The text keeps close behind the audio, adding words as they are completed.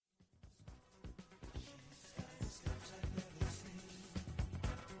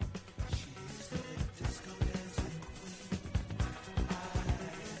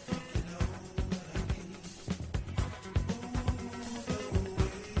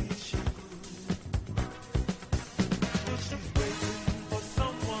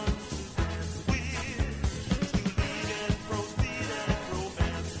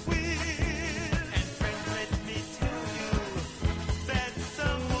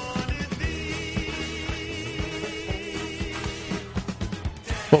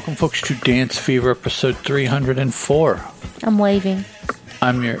Welcome, folks, to Dance Fever, episode 304. I'm waving.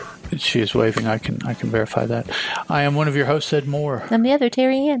 She is waving. I can verify that. I am one of your hosts, Ed Moore. I'm the other,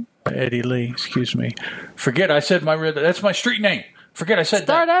 Terry Ann. Eddie Lee, excuse me. Forget I said that's my street name. Forget I said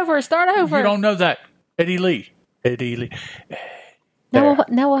Start over. You don't know that. Eddie Lee. Now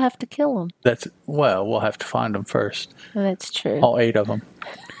we'll have to kill them. We'll have to find them first. Well, that's true. All 8 of them.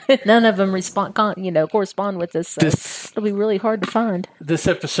 None of them correspond with this, so it'll be really hard to find. This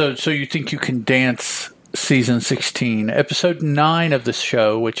episode, So You Think You Can Dance, Season 16. Episode 9 of the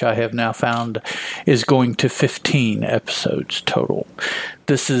show, which I have now found, is going to 15 episodes total.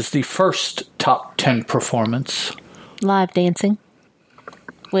 This is the first top 10 performance. Live dancing.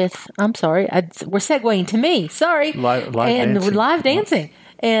 We're segueing to me. Sorry. Live dancing. Live dancing.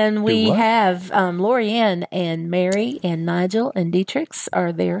 And we have Lorianne and Mary and Nigel and Dietrich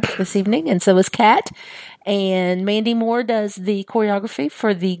are there this evening, and so is Kat. And Mandy Moore does the choreography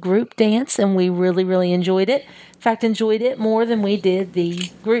for the group dance, and we really, really enjoyed it. In fact, enjoyed it more than we did the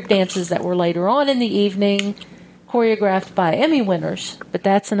group dances that were later on in the evening, choreographed by Emmy winners. But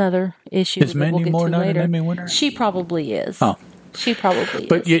that's another issue that we'll get to later. Is Mandy Moore not an Emmy winner? She probably is. Oh. She probably is.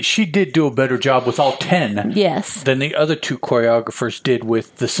 But yet she did do a better job with all 10 yes. than the other 2 choreographers did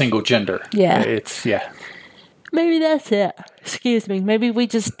with the single gender. Yeah. Maybe that's it. Excuse me. Maybe we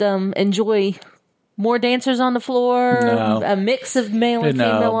just enjoy more dancers on the floor, a mix of male and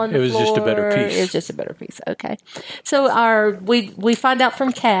female on the floor. It was just a better piece. It was just a better piece. Okay. So we find out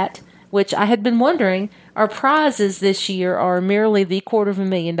from Kat, which I had been wondering, our prizes this year are merely the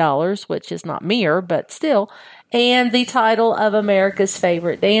 $250,000, which is not mere, but still, and the title of America's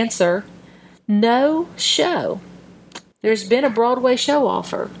Favorite Dancer. No show. There's been a Broadway show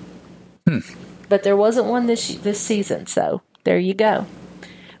offer, but there wasn't one this season, so there you go.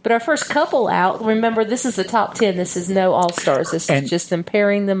 But our first couple out, remember, this is the top 10. This is no all-stars. This is just them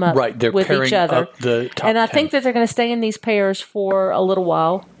pairing them up with each other. Up the top and I 10. think that they're going to stay in these pairs for a little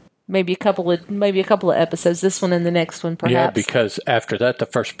while. Maybe a couple of episodes. This one and the next one, perhaps. Yeah, because after that, the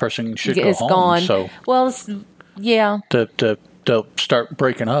first person should go home. Gone. So yeah. They'll start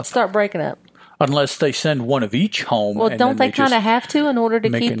breaking up. Unless they send one of each home. Well, don't they kind of have to in order to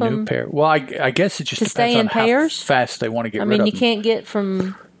make keep a them? New pair. Well, I guess it just to depends stay in on pairs? how fast they want to get rid of them. I mean, you can't get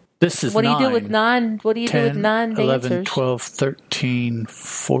from. This is what 9. do you do with 9? What do you 10, do with 9 dancers? 11, 12, 13,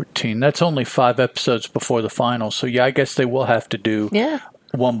 14. That's only 5 episodes before the final. So, yeah, I guess they will have to do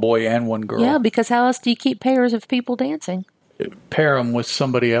one boy and one girl. Yeah, because how else do you keep pairs of people dancing? Pair them with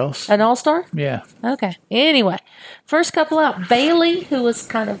somebody else. An all-star? Yeah. Okay. Anyway, first couple out, Bailey, who was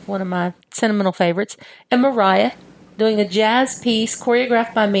kind of one of my sentimental favorites, and Mariah doing a jazz piece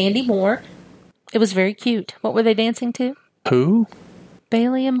choreographed by Mandy Moore. It was very cute. What were they dancing to? Who?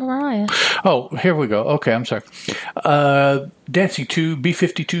 Bailey and Mariah. Oh, here we go. Okay, I'm sorry. Dancing to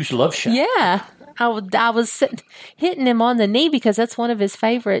B-52's Love Shack. Yeah. I was hitting him on the knee because that's one of his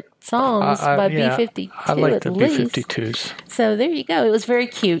favorite songs by B-52. I like the least. B-52s. So there you go. It was very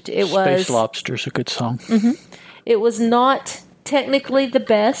cute. Space Lobster's a good song. Mm-hmm. It was not technically the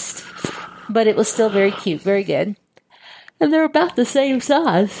best, but it was still very cute, very good. And they're about the same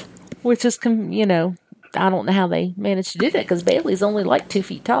size, which is, I don't know how they managed to do that because Bailey's only like 2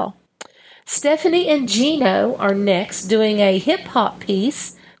 feet tall. Stephanie and Gino are next doing a hip-hop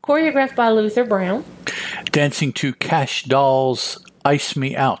piece choreographed by Luther Brown. Dancing to Cash Doll's Ice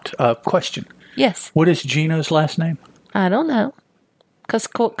Me Out. Question. Yes. What is Gino's last name? I don't know.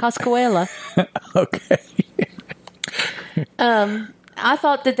 Coscuela. Okay. I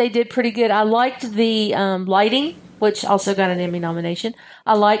thought that they did pretty good. I liked the lighting, which also got an Emmy nomination.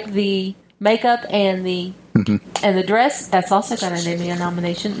 I liked the makeup and the dress. That's also got an Emmy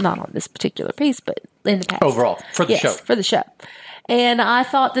nomination. Not on this particular piece, but in the past. Overall, for the show. For the show. And I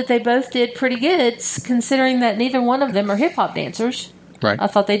thought that they both did pretty good, considering that neither one of them are hip-hop dancers. Right. I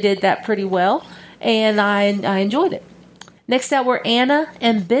thought they did that pretty well, and I enjoyed it. Next out were Anna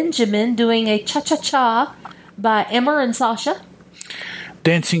and Benjamin doing a cha-cha-cha by Emma and Sasha.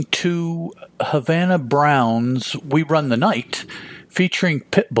 Dancing to Havana Brown's We Run the Night, featuring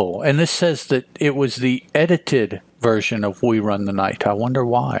Pitbull. And this says that it was the edited version of We Run the Night. I wonder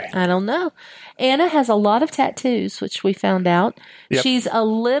why. I don't know. Anna has a lot of tattoos, which we found out. Yep. She's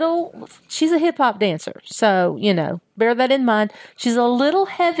a hip-hop dancer. So, bear that in mind. She's a little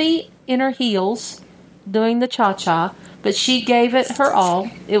heavy in her heels doing the cha-cha, but she gave it her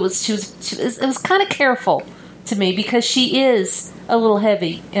all. It was kind of careful to me because she is a little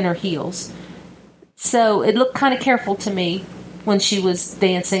heavy in her heels. So it looked kind of careful to me when she was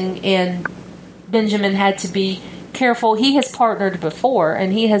dancing, and Benjamin had to be careful. He has partnered before,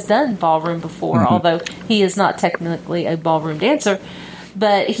 and he has done ballroom before, although he is not technically a ballroom dancer.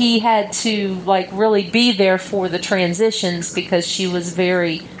 but he had to like really be there for the transitions because she was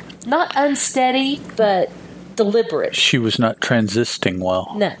very not unsteady but deliberate. She was not transisting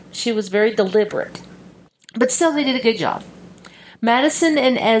well. No, she was very deliberate, but still they did a good job. Madison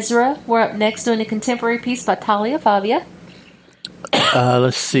and Ezra were up next doing a contemporary piece by Talia Favia.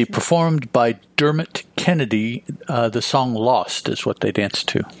 Let's see, performed by Dermot Kennedy. The song "Lost" is what they danced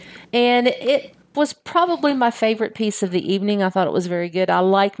to, and it was probably my favorite piece of the evening. I thought it was very good. I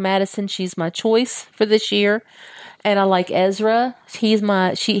like Madison; she's my choice for this year, and I like Ezra. He's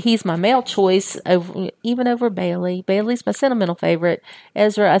my male choice even over Bailey. Bailey's my sentimental favorite.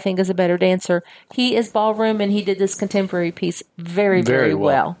 Ezra, I think, is a better dancer. He is ballroom, and he did this contemporary piece very, very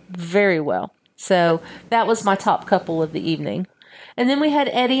well. Very well. So that was my top couple of the evening. And then we had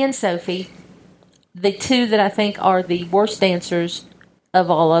Eddie and Sophie, the two that I think are the worst dancers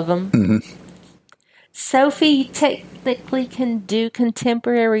of all of them. Mm-hmm. Sophie technically can do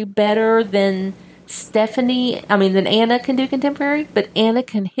contemporary better than than Anna can do contemporary, but Anna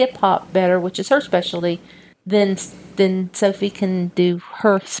can hip hop better, which is her specialty, than Sophie can do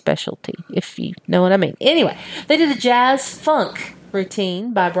her specialty, if you know what I mean. Anyway, they did a jazz funk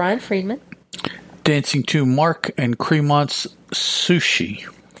routine by Brian Friedman. Dancing to Mark and Cremont's Sushi.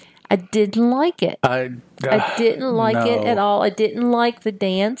 I didn't like it. I didn't like it at all. I didn't like the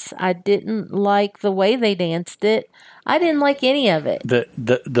dance. I didn't like the way they danced it. I didn't like any of it.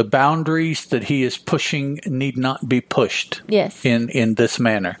 The boundaries that he is pushing need not be pushed. Yes. In this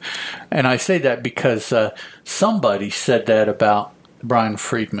manner. And I say that because somebody said that about Brian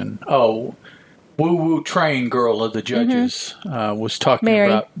Friedman. Oh, woo-woo train girl of the judges was talking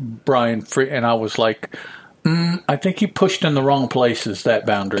about Brian Friedman. And I was like, I think he pushed in the wrong places, that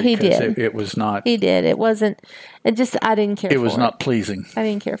boundary. He did. It was not. He did. It wasn't. I didn't care for it. It was not pleasing. I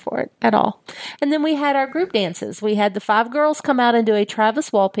didn't care for it at all. And then we had our group dances. We had the 5 girls come out and do a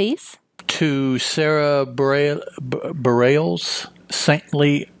Travis Wall piece. To Sarah Bareilles,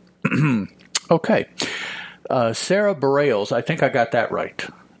 Saintly. Okay. Sarah Bareilles, I think I got that right.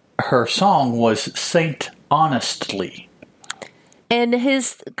 Her song was Saint Honestly. And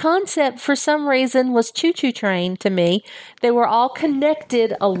his concept, for some reason, was Choo Choo Train to me. They were all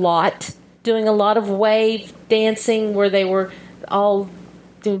connected a lot, doing a lot of wave dancing where they were all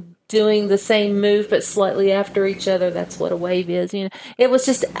doing the same move but slightly after each other. That's what a wave is. You know, it was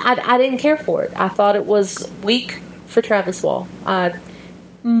just, I didn't care for it. I thought it was weak for Travis Wall. I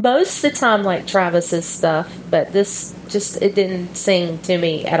most of the time like Travis's stuff, but this just, it didn't sing to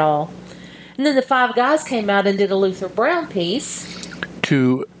me at all. And then the 5 guys came out and did a Luther Brown piece.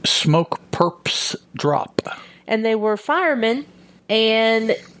 To Smoke Perp's Drop. And they were firemen,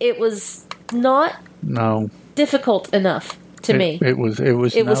 and it was not difficult enough to me. It was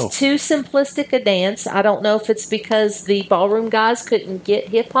too simplistic a dance. I don't know if it's because the ballroom guys couldn't get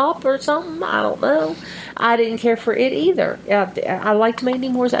hip hop or something. I don't know. I didn't care for it either. I liked Mandy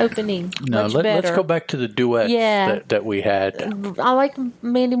Moore's opening much better. Let's go back to the duets that we had. I like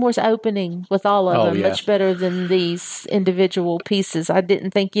Mandy Moore's opening with all of them much better than these individual pieces. I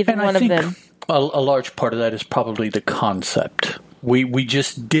didn't think of them. A large part of that is probably the concept. We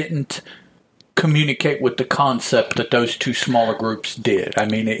just didn't communicate with the concept that those 2 smaller groups did. I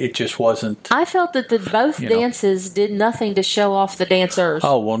mean, it just wasn't. I felt that both dances did nothing to show off the dancers.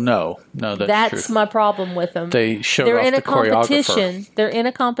 Oh well, no, that's true. My problem with them. They showed off the choreographer. They're in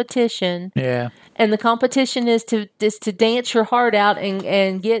a competition. Yeah, and the competition is to dance your heart out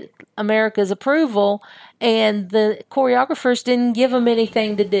and get America's approval. And the choreographers didn't give them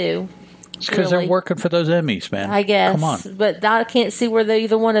anything to do. It's because they're working for those Emmys, man. I guess. Come on. But I can't see where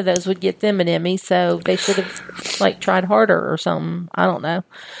either one of those would get them an Emmy, so they should have tried harder or something. I don't know.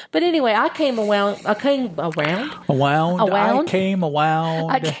 But anyway, I came away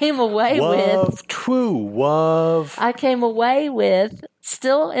with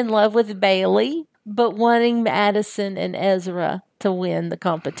still in love with Bailey, but wanting Madison and Ezra to win the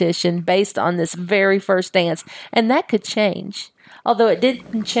competition based on this very first dance. And that could change. Although it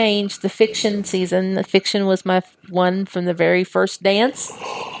didn't change the fiction season. The fiction was my one from the very first dance.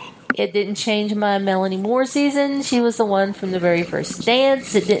 It didn't change my Melanie Moore season. She was the one from the very first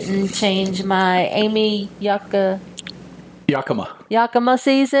dance. It didn't change my Amy Yakima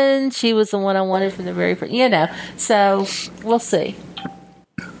season. She was the one I wanted from the very first. So we'll see.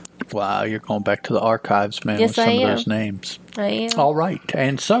 Wow, you're going back to the archives, man, yes, with some of those names. I am. All right.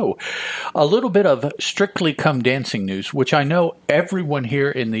 And so, a little bit of Strictly Come Dancing news, which I know everyone here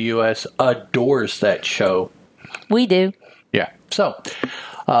in the U.S. adores that show. We do. Yeah. So,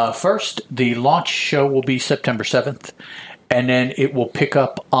 first, the launch show will be September 7th, and then it will pick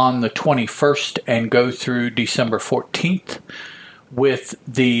up on the 21st and go through December 14th. with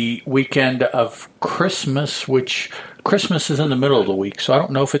the weekend of Christmas, which Christmas is in the middle of the week, so I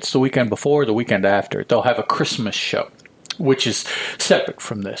don't know if it's the weekend before or the weekend after. They'll have a Christmas show, which is separate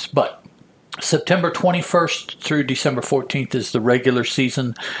from this. But September 21st through December 14th is the regular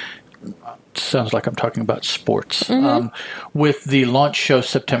season. Sounds like I'm talking about sports. With the launch show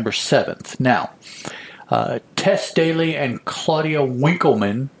September 7th. Now, Tess Daly and Claudia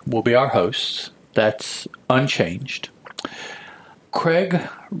Winkleman will be our hosts. That's unchanged. Craig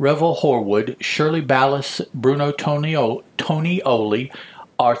Revel Horwood, Shirley Ballas, Bruno Tonioli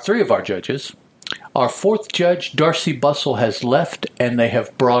are three of our judges. Our fourth judge, Darcy Bussell, has left, and they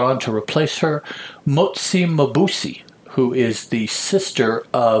have brought on to replace her Motsi Mabusi, who is the sister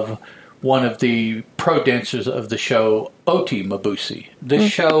of one of the pro dancers of the show, Oti Mabusi. This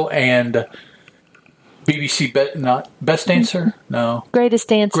show and BBC Best Dancer? No. Greatest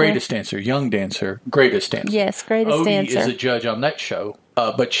Dancer. Greatest Dancer. Young Dancer. Greatest Dancer. Yes, Greatest Odie Dancer. is a judge on that show,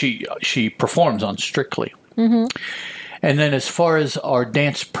 but she performs on Strictly. And then as far as our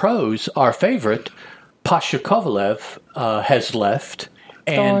dance pros, our favorite, Pasha Kovalev, has left,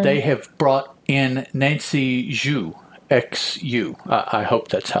 and they have brought in Nancy Zhu, XU. I hope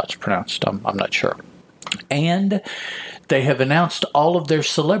that's how it's pronounced. I'm not sure. And they have announced all of their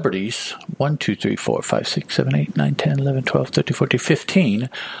celebrities, 1, 2, 3, 4, 5, 6, 7, 8, 9, 10, 11, 12, 13, 14, 15,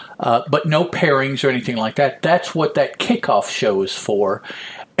 but no pairings or anything like that. That's what that kickoff show is for.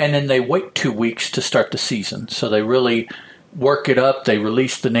 And then they wait 2 weeks to start the season. So they really work it up. They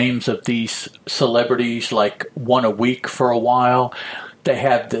release the names of these celebrities like one a week for a while. They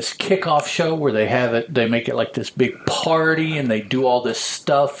have this kickoff show where they make it like this big party, and they do all this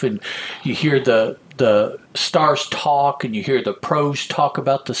stuff, and you hear the stars talk, and you hear the pros talk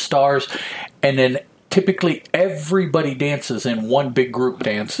about the stars, and then typically everybody dances in one big group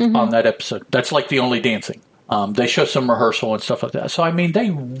dance on that episode. That's like the only dancing. They show some rehearsal and stuff like that. So, I mean,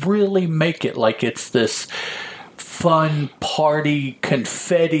 they really make it like it's this fun party,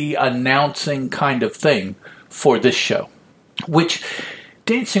 confetti announcing kind of thing for this show. Which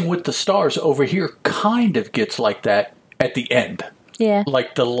Dancing with the Stars over here kind of gets like that at the end. Yeah.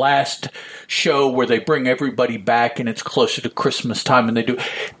 Like the last show where they bring everybody back and it's closer to Christmas time, and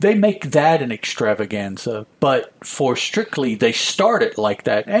they make that an extravaganza. But for Strictly, they start it like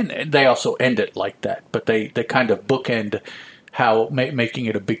that, and they also end it like that. But they kind of bookend how making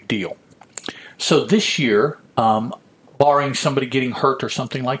it a big deal. So this year, barring somebody getting hurt or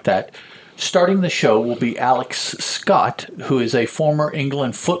something like that, starting the show will be Alex Scott, who is a former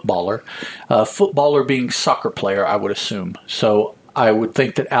England footballer. Footballer being soccer player, I would assume. So I would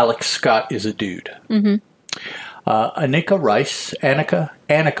think that Alex Scott is a dude. Annika Rice,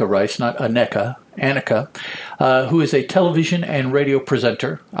 Annika Rice, not Aneka, Annika, who is a television and radio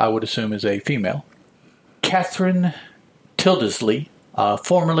presenter, I would assume is a female. Catherine Tildesley,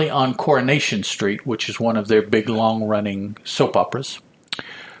 formerly on Coronation Street, which is one of their big long-running soap operas.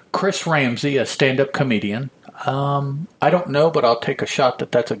 Chris Ramsey, a stand-up comedian. I don't know, but I'll take a shot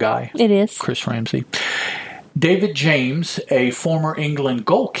that that's a guy. It is. Chris Ramsey. David James, a former England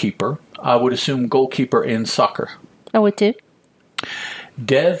goalkeeper. I would assume goalkeeper in soccer. I would too.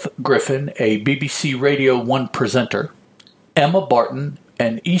 Dev Griffin, a BBC Radio 1 presenter. Emma Barton,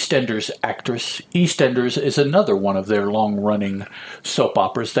 an EastEnders actress. EastEnders is another one of their long-running soap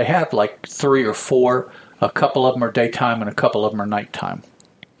operas. They have like 3 or 4. A couple of them are daytime and a couple of them are nighttime.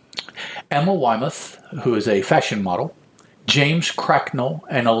 Emma Wymoth, who is a fashion model. James Cracknell,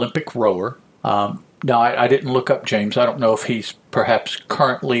 an Olympic rower. Now, I didn't look up James. I don't know if he's perhaps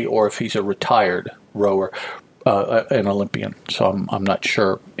currently or if he's a retired rower, an Olympian. So I'm not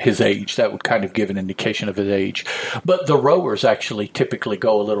sure his age. That would kind of give an indication of his age. But the rowers actually typically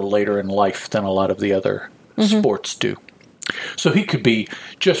go a little later in life than a lot of the other sports do. So he could be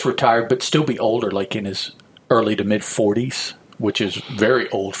just retired but still be older, like in his early to mid-40s, which is very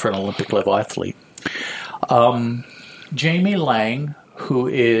old for an Olympic-level athlete. Jamie Lang,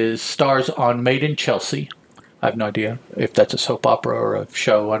 who stars on Made in Chelsea. I have no idea if that's a soap opera or a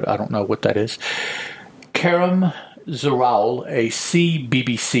show. I don't know what that is. Karim Zoral, a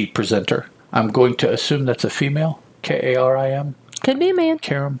CBBC presenter. I'm going to assume that's a female. Karim. Could be a man.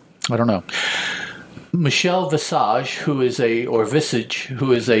 Karim. I don't know. Michelle Visage, who is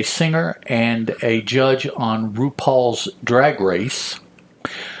a singer and a judge on RuPaul's Drag Race.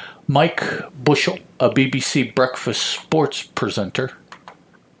 Mike Bushell, a BBC breakfast sports presenter.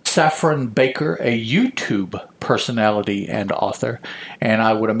 Saffron Baker, a YouTube personality and author. And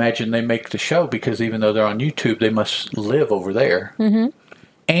I would imagine they make the show because even though they're on YouTube, they must live over there.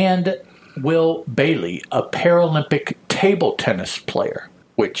 And Will Bailey, a Paralympic table tennis player,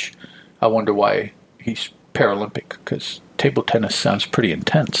 which I wonder why he's Paralympic, because table tennis sounds pretty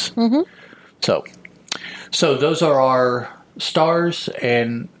intense. Mm-hmm. So those are our stars,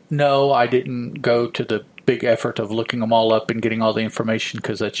 and no, I didn't go to the big effort of looking them all up and getting all the information,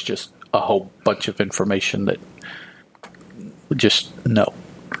 because that's just a whole bunch of information that just no.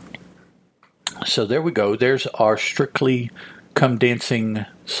 So there we go. There's our Strictly Come Dancing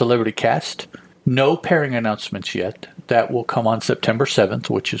celebrity cast. No pairing announcements yet. That will come on September 7th,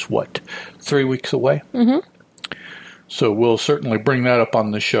 which is 3 weeks away? Mm-hmm. So we'll certainly bring that up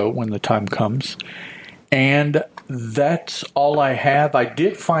on the show when the time comes. And that's all I have. I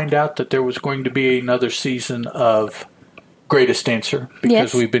did find out that there was going to be another season of Greatest Dancer,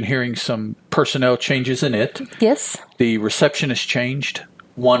 because we've been hearing some personnel changes in it. Yes. The receptionist changed.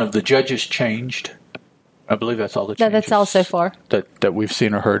 One of the judges changed. I believe that's all the changes. That's all so far. That we've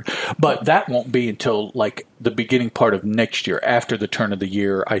seen or heard. But that won't be until like the beginning part of next year, after the turn of the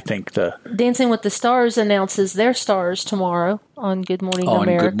year, I think. The Dancing with the Stars announces their stars tomorrow on Good Morning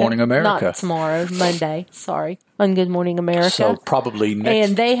America. Good Morning America. Not tomorrow, Monday. Sorry. On Good Morning America. So probably next.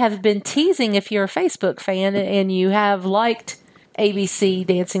 And they have been teasing, if you're a Facebook fan and you have liked ABC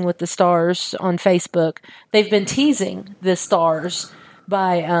Dancing with the Stars on Facebook, they've been teasing the stars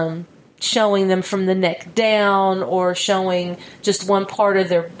by showing them from the neck down, or showing just one part of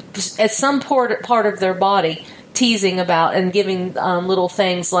their, at some part of their body, teasing about and giving little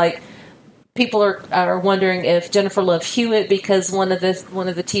things like, people are wondering if Jennifer Love Hewitt, because one of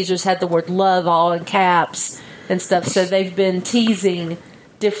the teasers had the word love all in caps and stuff. So they've been teasing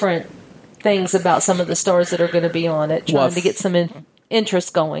different things about some of the stars that are going to be on it, trying to get some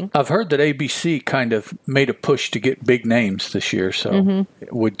interest going. I've heard that ABC kind of made a push to get big names this year. So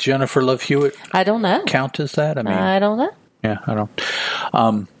would Jennifer Love Hewitt? I don't know. Count as that? I mean, I don't know. Yeah, I don't.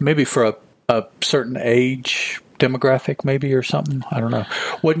 Maybe for a certain age demographic, maybe, or something. I don't know.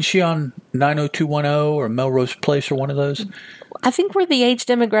 Wasn't she on 90210 or Melrose Place or one of those? I think we're the age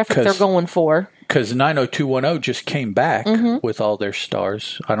demographic they're going for. Because 90210 just came back with all their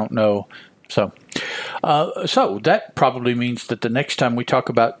stars. I don't know. So that probably means that the next time we talk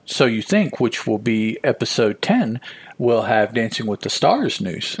about So You Think, which will be episode 10, we'll have Dancing with the Stars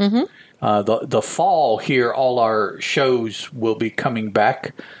news. The fall here, all our shows will be coming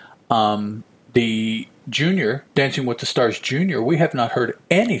back. The Junior, Dancing with the Stars Junior, we have not heard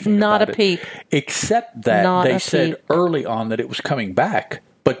anything about it. Not a peep. Except that they said early on that it was coming back.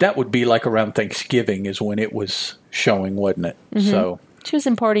 But that would be like around Thanksgiving is when it was showing, wasn't it? So she was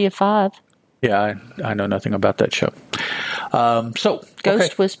in Party of Five. Yeah, I know nothing about that show.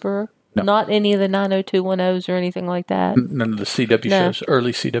 Ghost Whisperer. No. Not any of the 90210s or anything like that. None of the CW shows,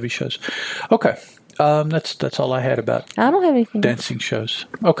 early CW shows. Okay. That's all I had about I don't have anything dancing shows.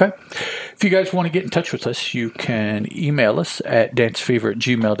 Okay. If you guys want to get in touch with us, you can email us at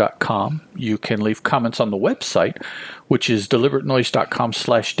dancefever@gmail.com. You can leave comments on the website, which is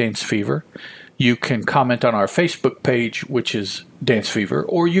deliberatenoise.com/dancefever. You can comment on our Facebook page, which is Dance Fever,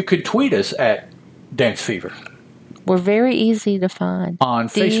 or you can tweet us at Dance Fever. We're very easy to find. On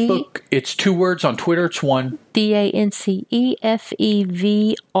Facebook, it's 2 words. On Twitter, it's 1. DANCEFEVRE.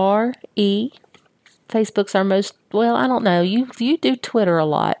 Facebook's our most, well, I don't know. You do Twitter a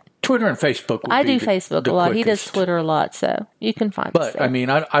lot. Twitter and Facebook. I do Facebook a lot. He does Twitter a lot, so you can find us. But, I mean,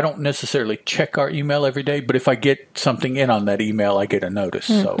 I don't necessarily check our email every day, but if I get something in on that email, I get a notice.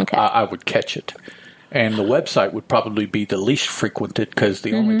 So I would catch it. And the website would probably be the least frequented, because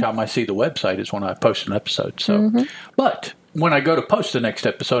the only time I see the website is when I post an episode. So, but when I go to post the next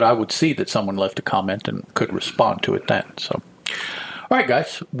episode, I would see that someone left a comment and could respond to it then. So, all right,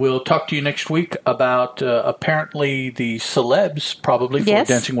 guys, we'll talk to you next week about apparently the celebs probably for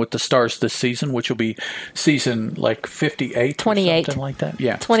Dancing with the Stars this season, which will be season like 58, 28, or something like that.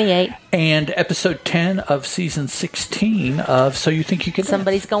 Yeah, 28, and episode 10 of season 16 of So You Think You Can Dance.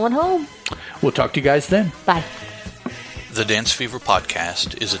 Somebody's going home. We'll talk to you guys then. Bye. The Dance Fever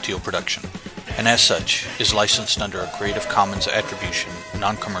podcast is a Teal production, and as such is licensed under a Creative Commons Attribution,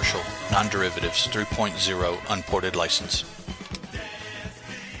 Non-Commercial, Non-Derivatives 3.0 Unported license.